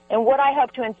and what I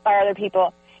hope to inspire other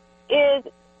people is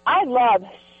I love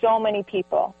so many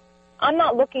people. I'm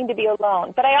not looking to be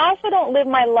alone, but I also don't live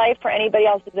my life for anybody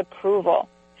else's approval.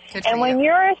 And when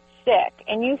you're sick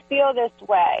and you feel this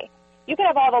way, you can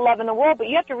have all the love in the world, but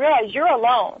you have to realize you're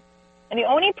alone. And the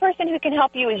only person who can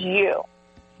help you is you.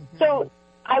 Mm-hmm. So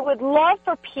I would love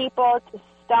for people to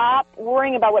stop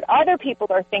worrying about what other people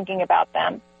are thinking about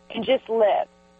them and just live.